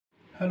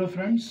Hello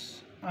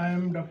friends, I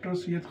am Dr.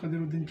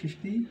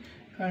 Prof.Chishty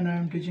and I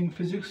am teaching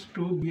physics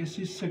to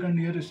BSc second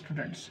year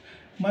students.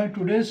 My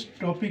today's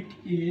topic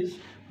is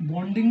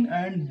bonding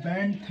and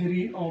band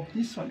theory of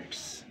the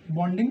solids.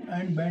 Bonding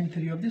and band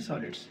theory of the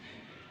solids.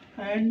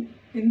 And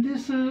in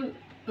this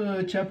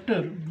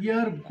chapter we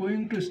are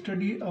going to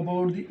study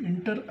about the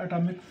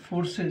interatomic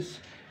forces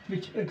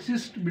which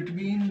exist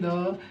between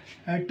the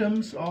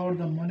atoms or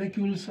the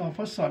molecules of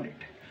a solid.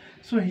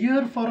 So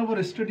here for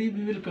our study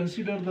we will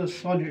consider the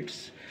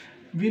solids.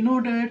 We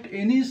know that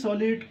any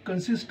solid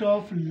consists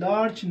of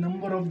large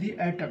number of the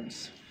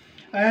atoms,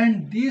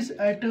 and these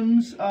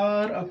atoms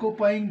are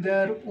occupying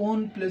their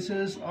own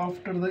places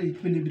after the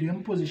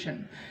equilibrium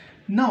position.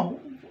 Now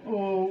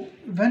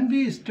when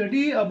we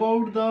study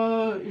about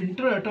the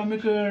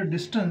interatomic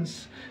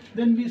distance,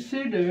 then we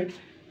say that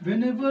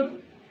whenever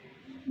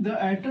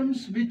the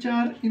atoms which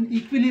are in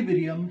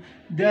equilibrium,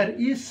 there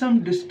is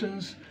some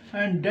distance,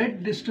 and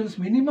that distance,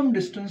 minimum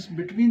distance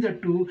between the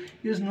two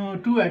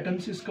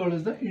atoms is called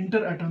as the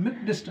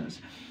interatomic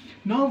distance.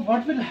 Now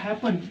what will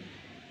happen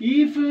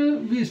if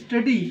we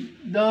study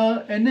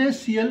the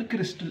NaCl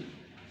crystal,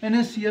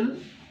 NaCl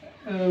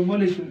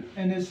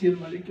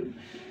molecule,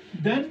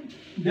 then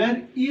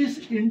there is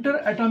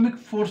interatomic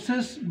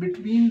forces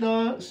between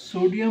the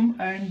sodium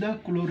and the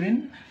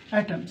chlorine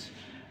atoms,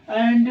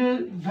 and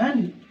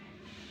when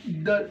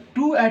the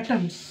two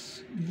atoms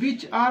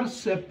which are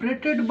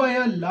separated by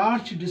a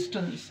large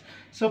distance,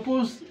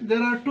 suppose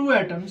there are two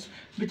atoms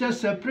which are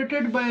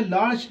separated by a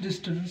large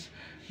distance,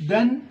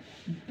 then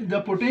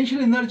the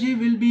potential energy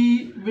will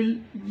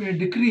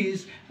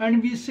decrease,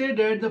 and we say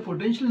that the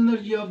potential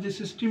energy of the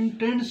system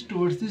tends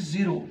towards the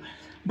zero.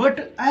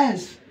 But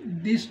as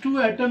these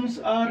two atoms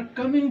are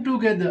coming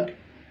together,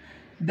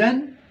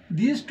 then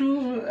these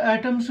two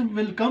atoms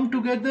will come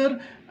together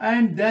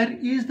and there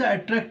is the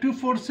attractive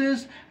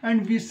forces,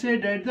 and we say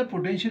that the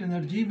potential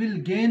energy will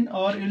gain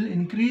or will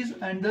increase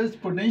and the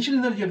potential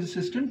energy of the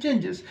system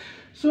changes.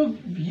 So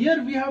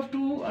here we have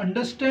to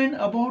understand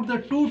about the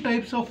two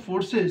types of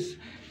forces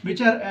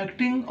which are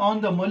acting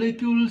on the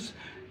molecules,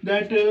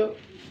 that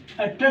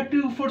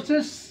attractive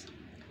forces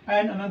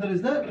and another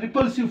is the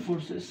repulsive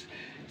forces.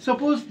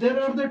 Suppose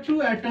there are the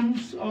two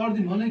atoms or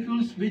the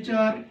molecules which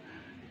are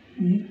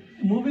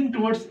moving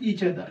towards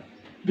each other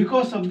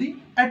because of the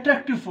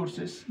attractive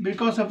forces,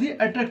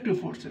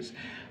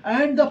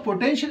 and the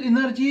potential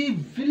energy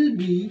will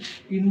be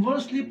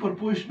inversely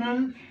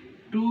proportional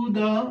to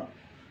the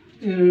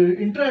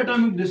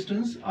interatomic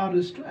distance r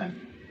raised to m.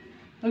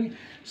 Okay,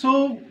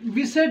 so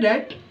we say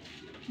that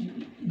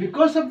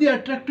because of the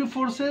attractive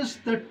forces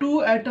the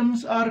two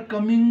atoms are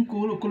coming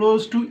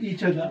close to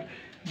each other,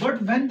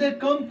 but when they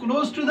come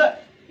close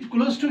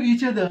to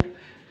each other,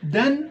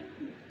 then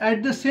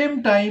at the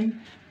same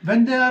time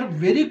when they are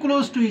very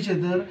close to each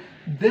other,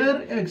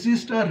 there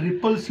exist a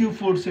repulsive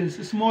forces.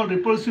 Small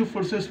repulsive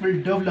forces will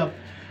develop,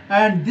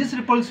 and these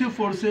repulsive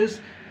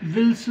forces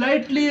will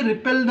slightly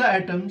repel the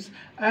atoms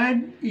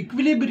and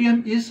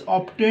equilibrium is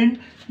obtained.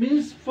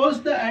 Means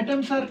first the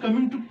atoms are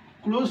coming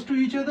close to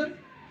each other,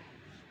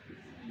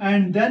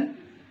 and then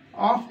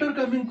after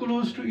coming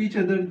close to each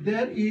other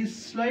there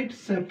is slight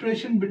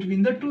separation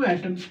between the two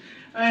atoms,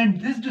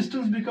 and this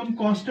distance become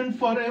constant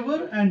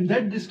forever, and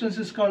that distance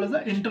is called as the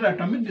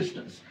interatomic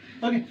distance.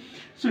 Okay,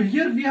 so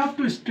here we have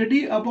to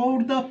study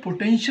about the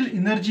potential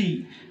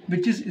energy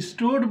which is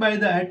stored by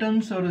the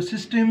atoms or a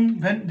system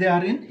when they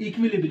are in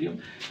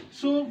equilibrium.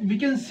 So we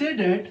can say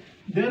that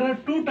there are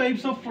two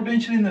types of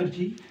potential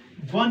energy.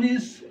 One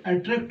is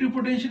attractive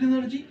potential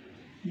energy,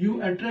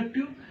 U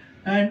attractive,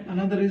 and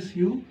another is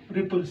U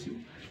repulsive.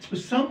 So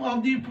sum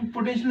of the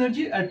potential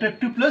energy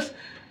attractive plus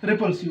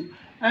repulsive,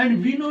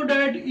 and we know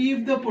that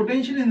if the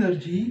potential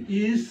energy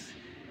is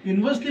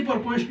inversely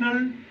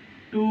proportional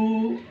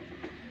to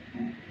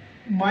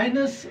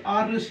minus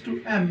r raised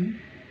to m,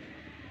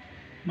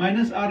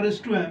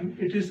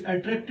 it is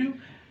attractive,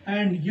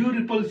 and U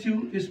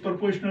repulsive is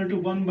proportional to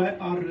 1 by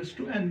r raised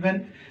to n,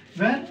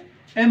 where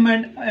m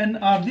and n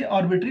are the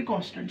arbitrary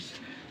constants.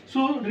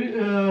 So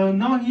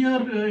now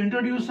here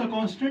introduce a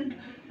constant,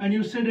 and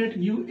you say that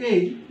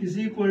UA is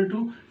equal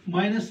to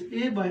minus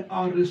a by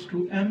r raised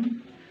to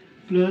m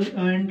plus,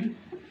 and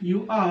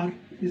UR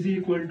is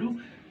equal to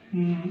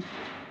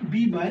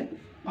b by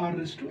r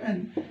raised to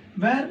n,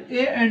 where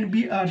a and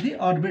b are the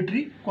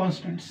arbitrary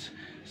constants.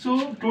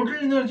 So total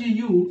energy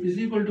U is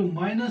equal to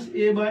minus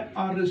a by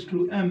r raised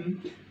to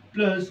m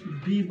plus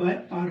b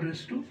by r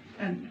raised to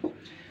n.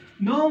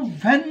 Now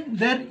when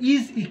there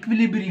is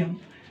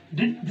equilibrium,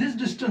 this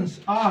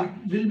distance r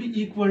will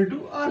be equal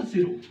to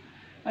r0,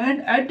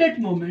 and at that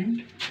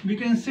moment we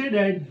can say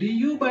that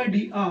du by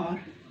dr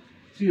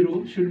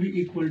 0 should be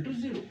equal to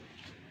 0.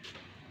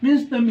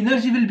 Means the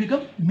energy will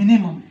become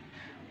minimum.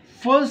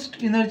 First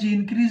energy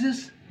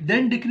increases,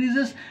 then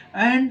decreases,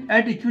 and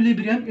at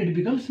equilibrium it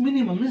becomes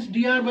minimum. Means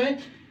dr by,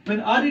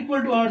 when r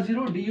equal to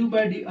r0, du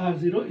by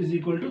dr0 is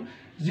equal to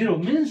 0.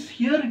 Means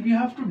here we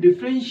have to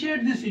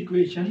differentiate this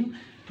equation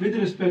with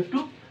respect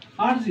to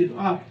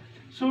r0.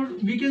 So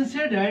we can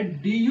say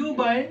that du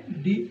by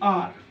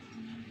dr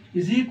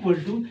is equal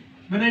to,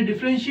 when I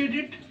differentiate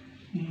it,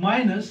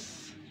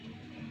 minus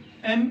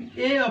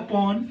ma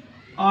upon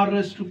r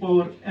raised to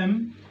power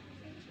m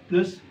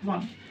plus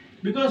 1,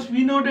 because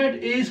we know that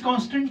a is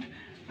constant,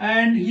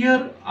 and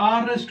here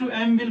r raised to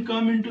m will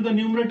come into the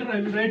numerator.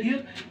 I will write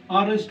here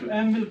r raised to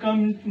m will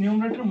come in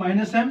numerator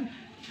minus m.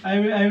 I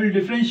will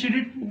differentiate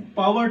it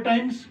power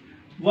times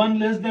 1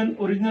 less than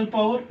original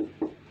power,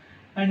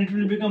 and it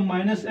will become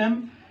minus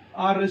m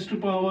r raised to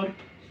power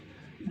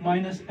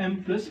minus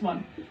m plus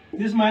 1.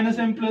 This minus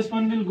m plus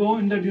 1 will go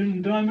in the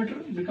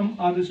denominator, become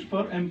r raised to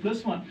power m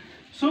plus 1.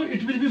 So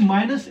it will be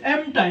minus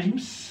m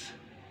times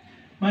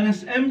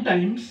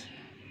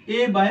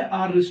a by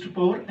r raised to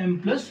power m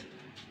plus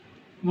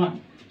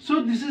 1.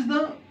 So this is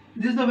the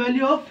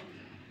value of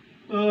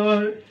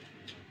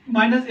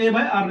minus a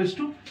by r raised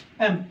to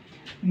m.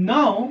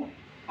 Now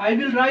I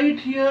will write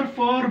here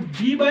for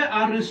b by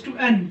r raised to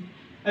n.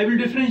 I will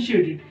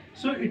differentiate it.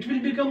 So it will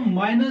become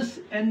minus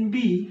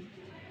nb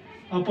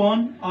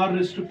upon r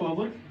raised to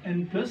power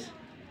n plus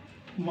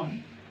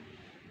 1.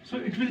 So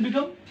it will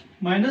become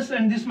minus,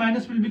 and this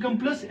minus will become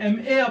plus,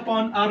 ma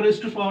upon r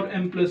raised to power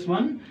m plus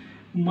 1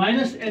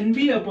 minus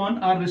nb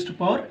upon r raised to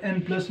power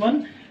n plus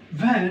 1,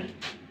 where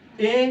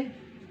a,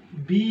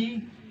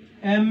 b,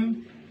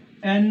 m,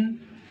 n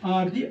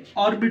are the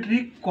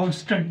arbitrary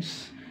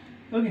constants.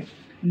 Okay.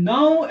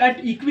 Now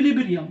at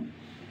equilibrium,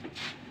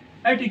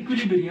 I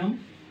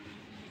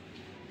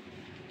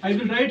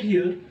will write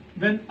here,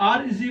 when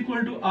r is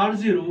equal to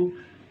r0,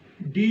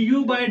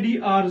 du by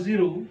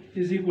dr0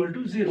 is equal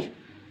to 0.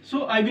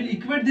 So I will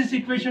equate this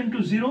equation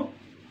to 0,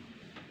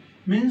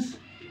 means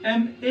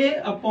ma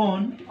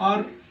upon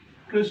r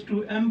raised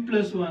to m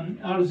plus 1,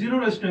 r0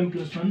 raised to m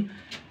plus 1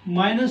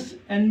 minus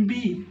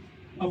nb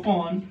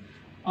upon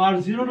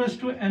r0 raised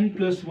to n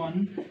plus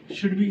 1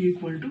 should be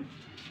equal to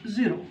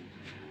 0.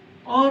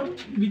 Or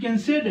we can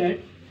say that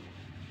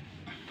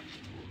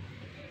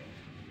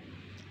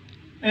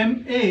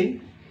ma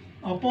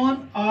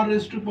upon r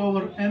raised to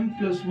power m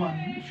plus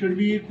 1 should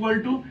be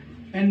equal to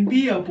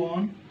nb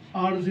upon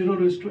r0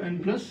 raised to n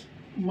plus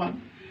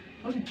 1.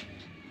 Okay.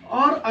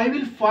 Or I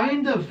will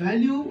find the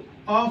value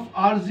of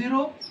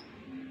r0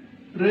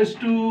 raised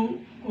to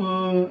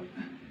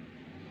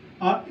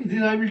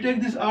I will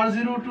take this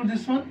r0 to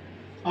this one,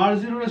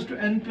 r0 raised to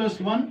n plus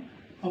 1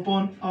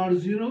 upon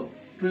r0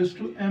 raised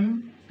to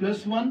m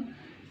plus 1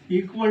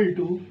 equal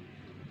to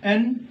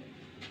nb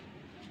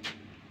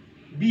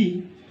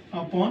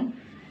upon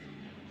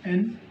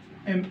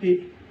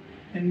nb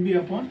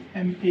upon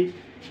ma.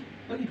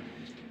 Okay.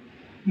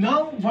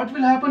 Now what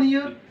will happen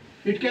here?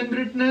 It can be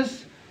written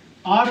as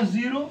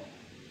r0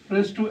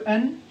 raised to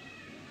n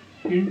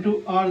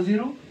into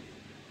r0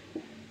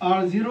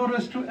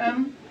 raised to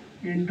m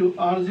into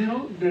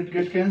r0, that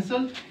get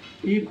cancelled,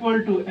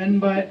 equal to n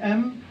by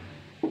m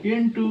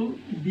into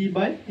b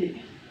by a.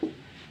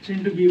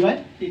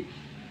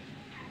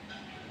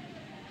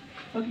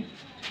 Okay.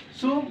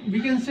 So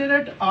we can say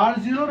that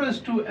r0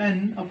 raised to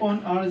n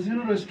upon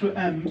r0 raised to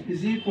m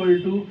is equal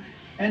to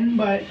n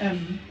by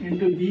m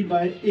into b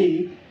by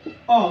a,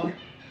 or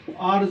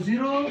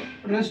r0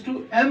 raised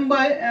to m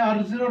by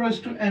r0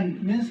 raised to n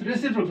means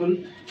reciprocal,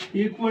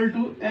 equal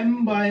to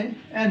m by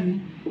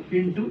n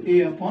into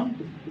a upon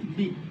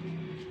b.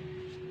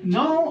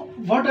 Now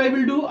what I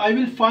will do, I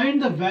will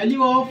find the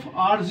value of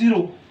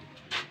r0.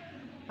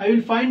 I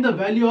will find the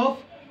value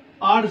of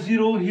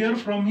r0 here,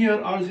 from here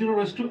r0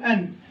 raised to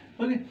n.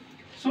 Okay.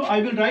 So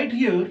I will write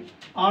here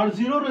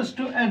r0 raised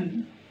to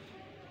n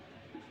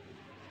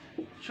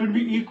should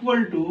be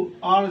equal to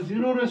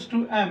r0 raised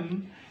to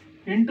m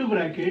into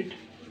bracket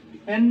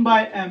n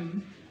by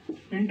m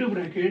into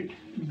bracket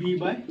b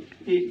by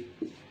a.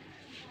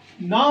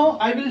 Now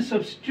I will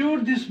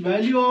substitute this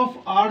value of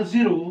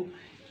r0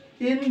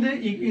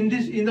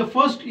 in the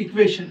first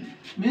equation,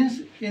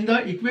 means in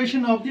the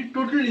equation of the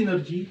total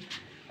energy,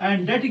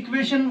 and that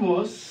equation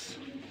was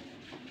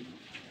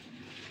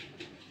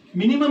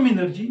minimum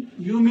energy,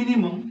 U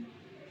minimum,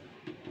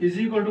 is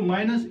equal to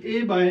minus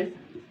a by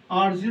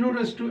r0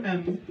 raised to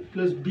m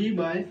plus b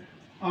by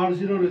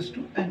r0 raised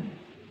to n.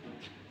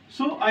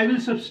 So I will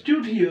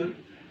substitute here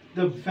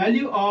the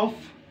value of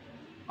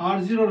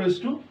r0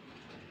 raised to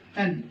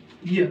n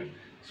here.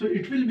 So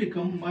it will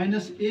become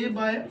minus a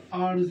by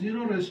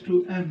r0 raised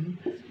to m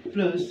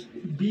plus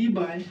b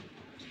by,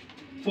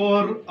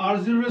 for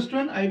r0 raised to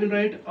n I will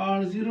write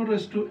r0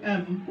 raised to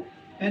m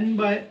n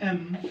by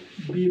m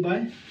b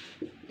by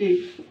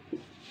a.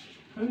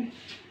 Okay.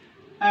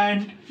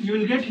 And you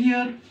will get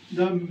here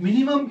the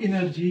minimum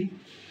energy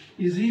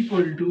is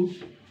equal to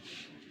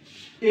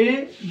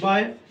a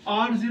by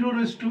r0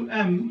 raised to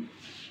m.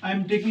 I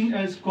am taking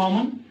as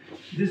common,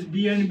 this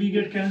b and b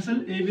get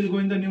cancelled, a will go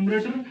in the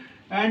numerator,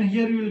 and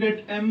here you will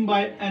get m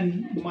by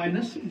n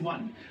minus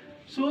 1.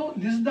 So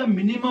this is the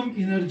minimum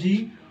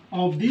energy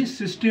of the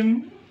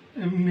system,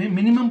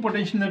 minimum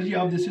potential energy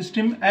of the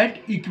system at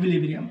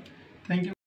equilibrium. Thank you.